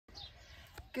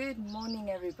Good morning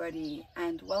everybody,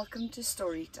 and welcome to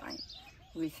story time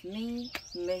with me,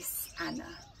 Miss Anna.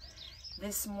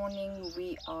 This morning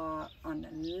we are on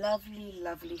a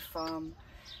lovely farm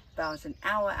about an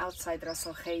hour outside Ras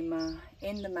Al Khaimah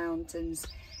in the mountains,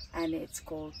 and it's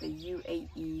called the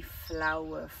UAE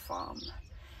Flower Farm.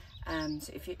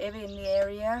 So if you're ever in the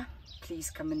area, please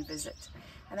come and visit.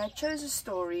 And I chose a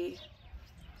story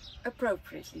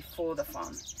appropriately for the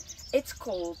farm. It's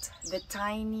called The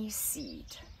Tiny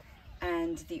Seed,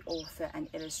 and the author and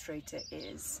illustrator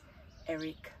is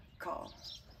Eric Carl.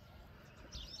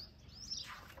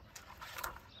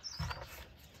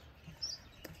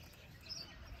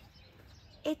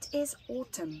 It is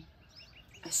autumn.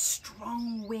 A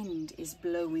strong wind is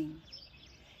blowing.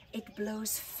 It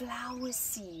blows flower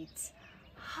seeds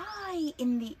high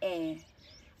in the air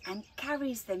and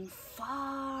carries them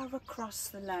far across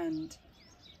the land.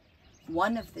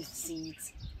 One of the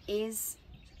seeds is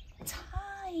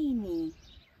tiny,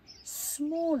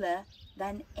 smaller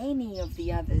than any of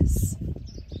the others.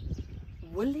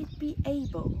 Will it be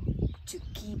able to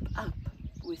keep up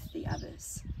with the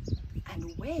others?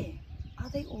 And where are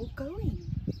they all going?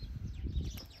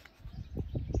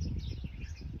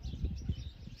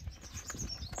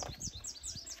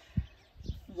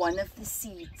 One of the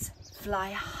seeds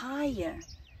fly higher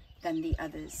than the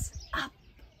others. Up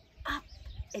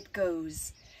it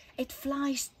goes. It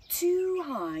flies too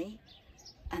high,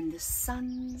 and the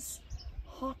sun's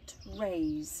hot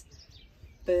rays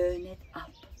burn it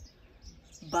up.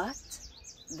 But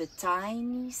the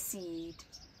tiny seed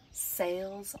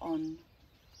sails on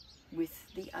with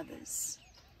the others.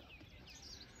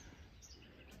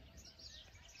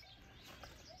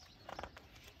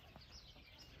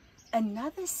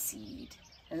 Another seed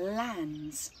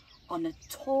lands on a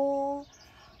tall,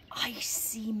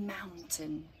 icy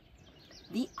mountain.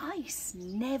 The ice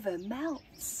never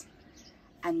melts,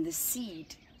 and the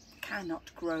seed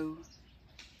cannot grow.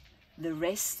 The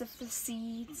rest of the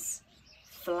seeds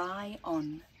fly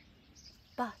on,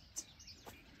 but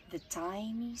the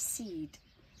tiny seed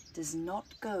does not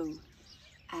go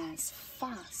as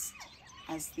fast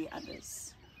as the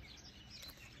others.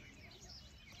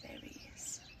 There he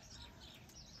is.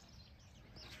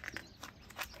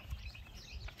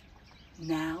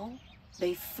 Now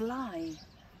they fly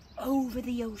over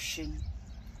the ocean.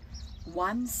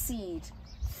 One seed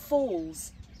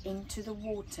falls into the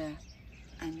water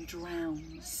and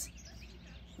drowns.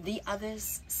 The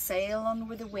others sail on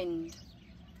with the wind,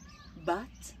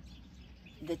 but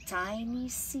the tiny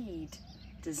seed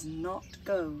does not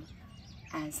go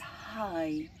as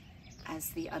high as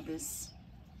the others.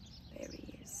 There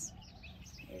he is.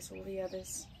 Here's all the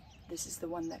others. This is the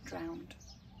one that drowned.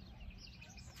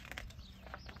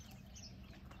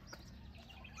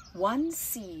 One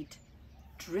seed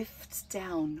drifts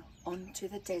down onto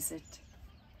the desert.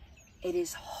 It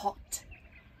is hot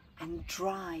and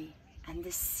dry, and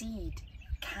the seed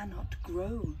cannot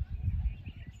grow.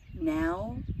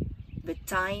 Now the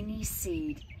tiny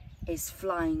seed is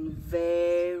flying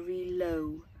very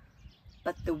low,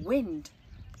 but the wind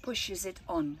pushes it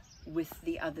on with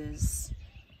the others.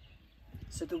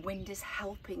 So the wind is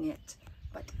helping it,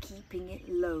 but keeping it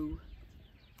low.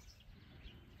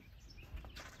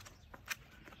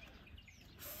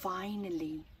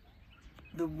 Finally,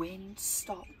 the wind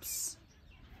stops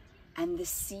and the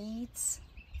seeds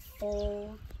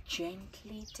fall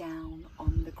gently down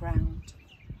on the ground.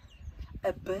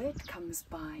 A bird comes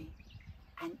by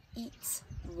and eats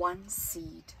one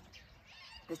seed.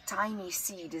 The tiny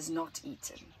seed is not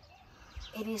eaten.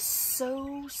 It is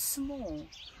so small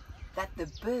that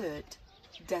the bird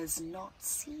does not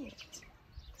see it.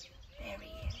 There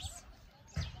he is.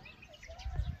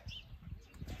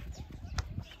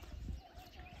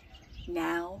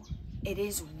 Now it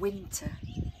is winter.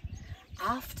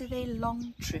 After their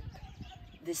long trip,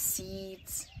 the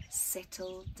seeds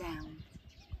settle down.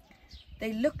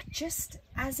 They look just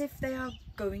as if they are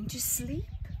going to sleep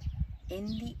in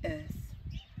the earth.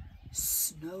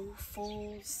 Snow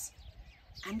falls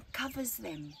and covers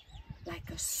them like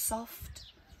a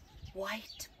soft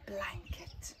white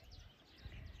blanket.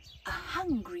 A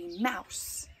hungry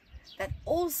mouse that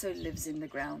also lives in the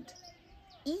ground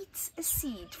eats a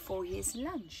seed for his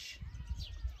lunch,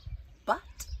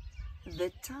 but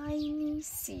the tiny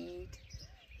seed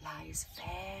lies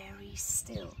very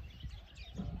still,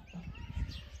 and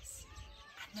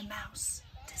the mouse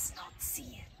does not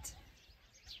see it.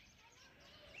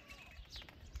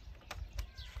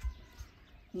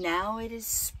 Now it is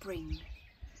spring.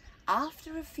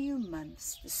 After a few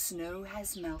months, the snow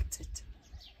has melted.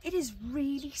 It is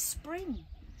really spring.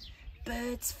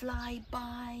 Birds fly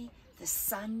by, The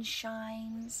sun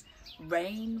shines,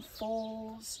 rain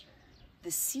falls.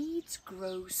 The seeds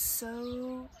grow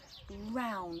so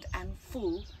round and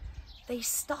full, they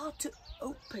start to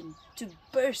open, to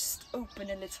burst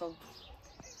open a little.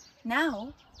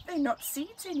 Now they're not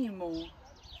seeds anymore.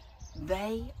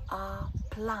 They are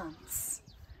plants.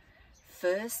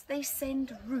 First they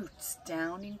send roots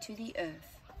down into the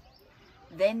earth.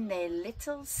 Then their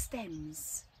little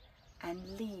stems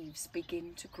and leaves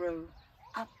begin to grow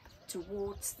up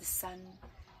towards the sun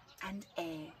and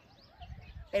air.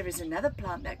 There is another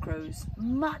plant that grows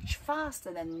much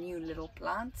faster than new little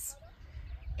plants.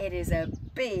 It is a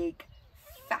big,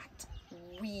 fat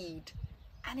weed,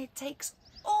 and it takes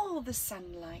all the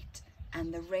sunlight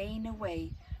and the rain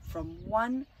away from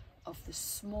one of the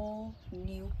small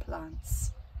new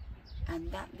plants, and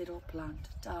that little plant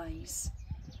dies.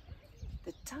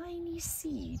 The tiny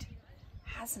seed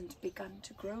hasn't begun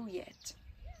to grow yet.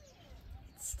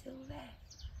 It's still there.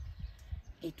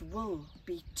 It will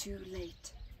be too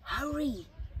late. Hurry!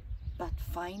 But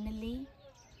finally,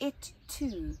 it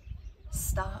too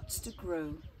starts to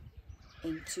grow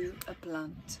into a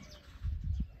plant.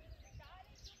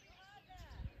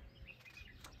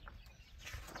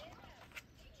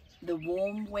 The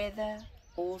warm weather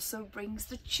also brings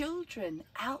the children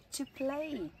out to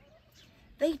play.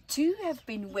 They too have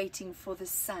been waiting for the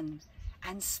sun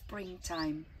and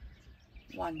springtime.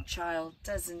 One child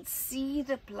doesn't see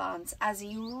the plants as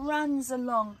he runs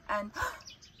along and,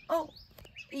 oh,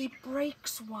 he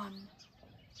breaks one.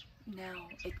 Now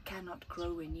it cannot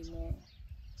grow anymore.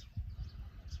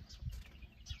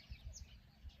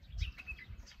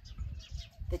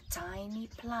 The tiny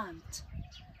plant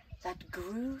that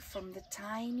grew from the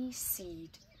tiny seed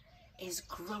is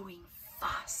growing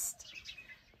fast.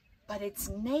 But its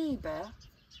neighbor,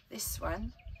 this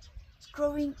one, is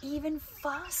growing even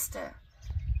faster.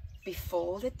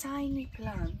 Before the tiny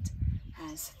plant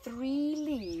has 3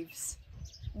 leaves,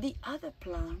 the other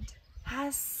plant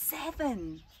has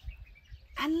 7.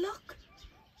 And look,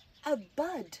 a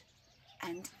bud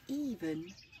and even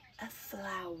a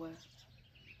flower.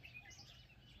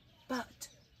 But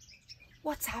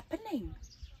what's happening?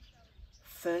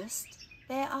 First,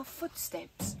 there are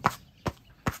footsteps.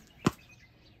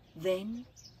 Then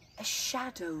a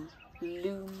shadow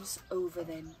looms over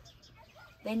them.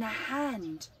 Then a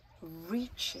hand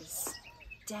reaches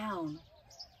down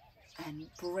and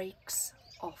breaks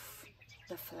off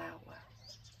the flower.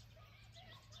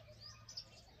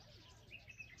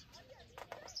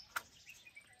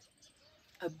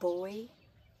 A boy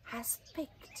has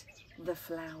picked the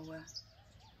flower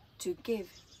to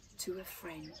give to a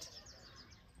friend.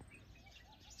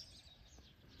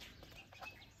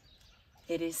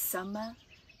 It is summer.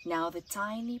 Now the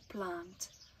tiny plant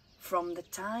from the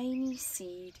tiny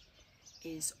seed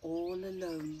is all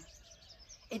alone.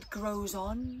 It grows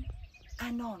on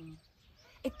and on.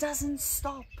 It doesn't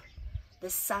stop. The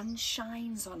sun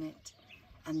shines on it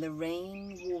and the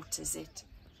rain waters it.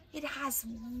 It has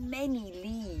many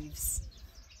leaves.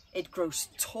 It grows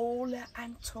taller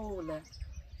and taller.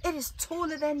 It is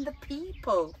taller than the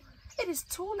people. It is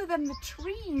taller than the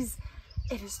trees.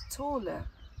 It is taller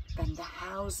than the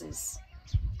houses.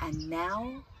 And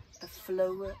now a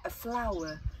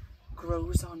flower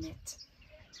grows on it.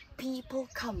 People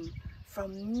come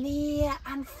from near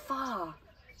and far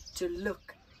to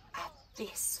look at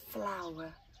this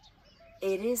flower.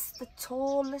 It is the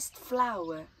tallest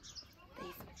flower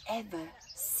they've ever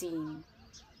seen.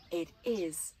 It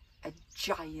is a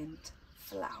giant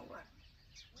flower.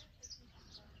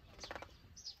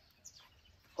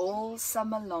 All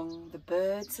summer long, the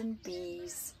birds and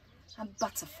bees and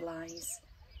butterflies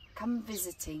come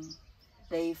visiting.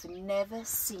 They've never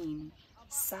seen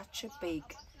such a big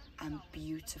and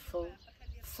beautiful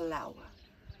flower.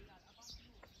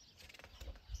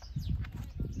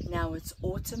 Now it's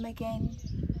autumn again.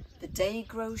 The day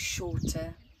grows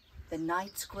shorter, the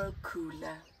nights grow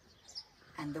cooler,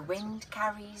 and the wind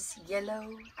carries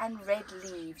yellow and red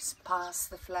leaves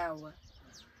past the flower.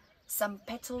 Some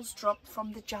petals drop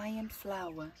from the giant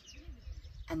flower,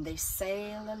 and they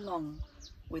sail along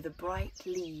with the bright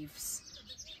leaves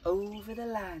over the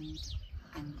land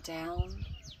and down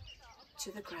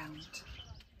to the ground.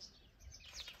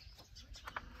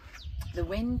 The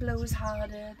wind blows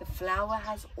harder. The flower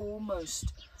has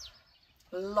almost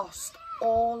lost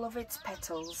all of its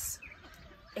petals.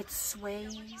 It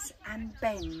sways and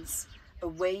bends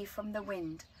away from the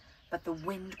wind, but the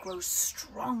wind grows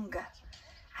stronger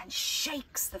and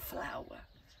shakes the flower.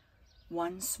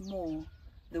 Once more,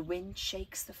 the wind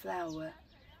shakes the flower,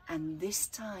 and this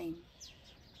time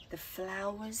the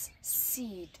flower's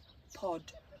seed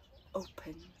pod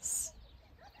opens.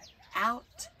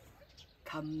 out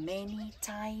come many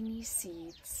tiny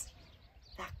seeds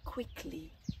that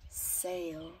quickly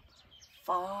sail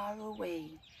far away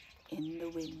in the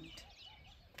wind.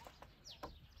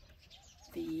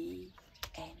 The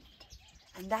end.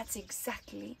 And that's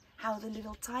exactly how the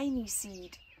little tiny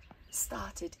seed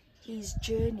started. His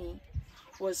journey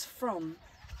was from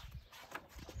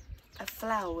a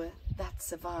flower that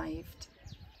survived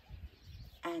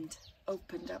and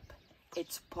opened up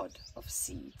its pod of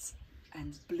seeds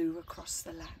and blew across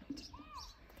the land.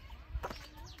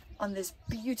 On this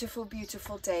beautiful,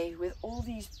 beautiful day with all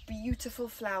these beautiful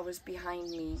flowers behind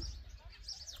me,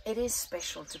 it is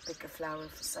special to pick a flower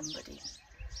for somebody.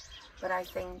 But I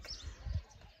think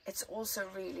it's also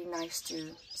really nice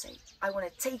to say, I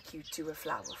want to take you to a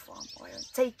flower farm, or I want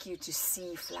to take you to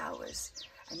see flowers,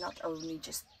 and not only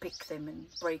just pick them and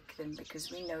break them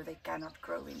because we know they cannot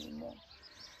grow anymore.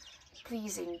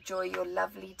 Please enjoy your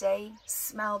lovely day,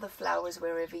 smell the flowers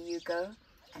wherever you go,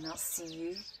 and I'll see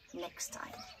you next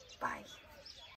time. Bye.